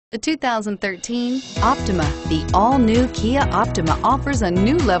The 2013 Optima. The all-new Kia Optima offers a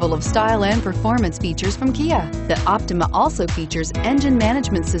new level of style and performance features from Kia. The Optima also features engine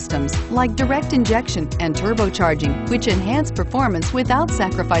management systems like direct injection and turbocharging, which enhance performance without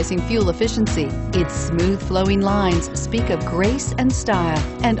sacrificing fuel efficiency. Its smooth flowing lines speak of grace and style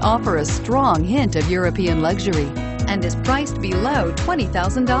and offer a strong hint of European luxury, and is priced below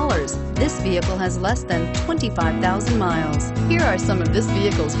 $20,000. This vehicle has less than 25,000 miles. Here are some of this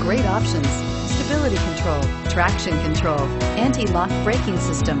vehicle's great options: stability control, traction control, anti-lock braking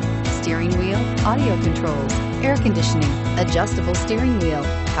system, steering wheel audio controls, air conditioning, adjustable steering wheel,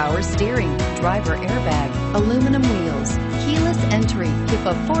 power steering, driver airbag, aluminum wheels, keyless entry. If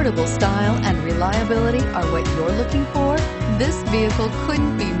affordable style and reliability are what you're looking for, this vehicle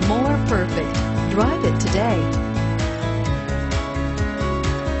couldn't be more perfect. Drive it today.